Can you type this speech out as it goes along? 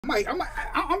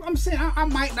I'm saying I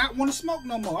might not want to smoke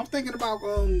no more. I'm thinking about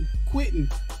quitting.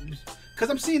 Cause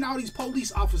I'm seeing all these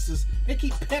police officers, they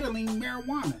keep peddling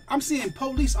marijuana. I'm seeing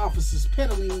police officers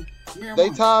peddling marijuana.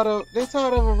 They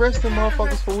tired of arresting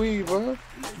motherfuckers for weed, bro.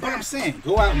 But I'm saying,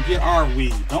 go out and get our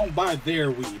weed. Don't buy their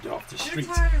weed off the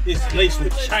streets. It's laced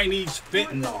with Chinese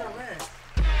fentanyl.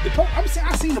 I'm saying,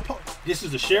 I seen this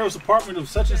is the sheriff's department of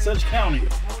such and such county.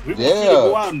 We want you to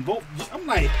go out and vote. I'm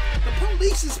like, the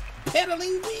police is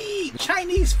peddling weed,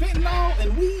 Chinese fentanyl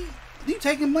and weed. You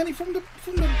taking money from the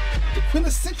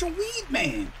quintessential weed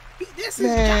man. That's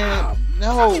his job.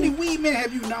 No. How many weed men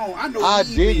have you known? I know. I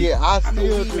dig it. I know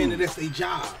weed men, and that's their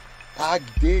job. I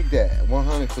dig that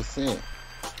 100%.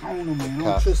 I don't know, man. I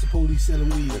don't trust the police selling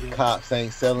weed. The cops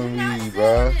ain't selling weed,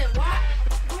 bro.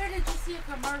 Where did you see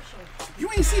a commercial? You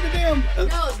ain't see the damn.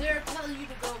 No, they're telling you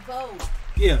to go vote.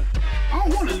 Yeah. I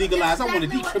don't want to legalize. I want to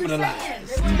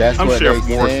decriminalize. That's I'm what Sheriff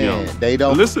they Morris saying. Young. They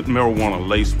don't. Illicit marijuana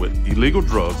laced with illegal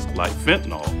drugs like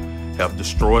fentanyl have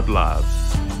destroyed lives.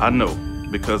 I know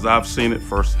because I've seen it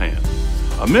firsthand.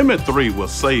 Amendment 3 will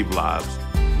save lives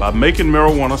by making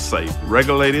marijuana safe,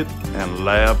 regulated, and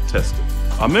lab tested.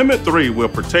 Amendment 3 will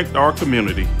protect our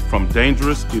community from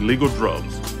dangerous illegal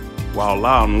drugs while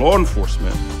allowing law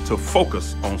enforcement to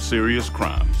focus on serious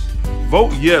crimes.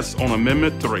 Vote yes on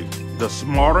Amendment 3, the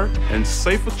smarter and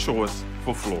safer choice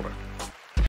for Florida.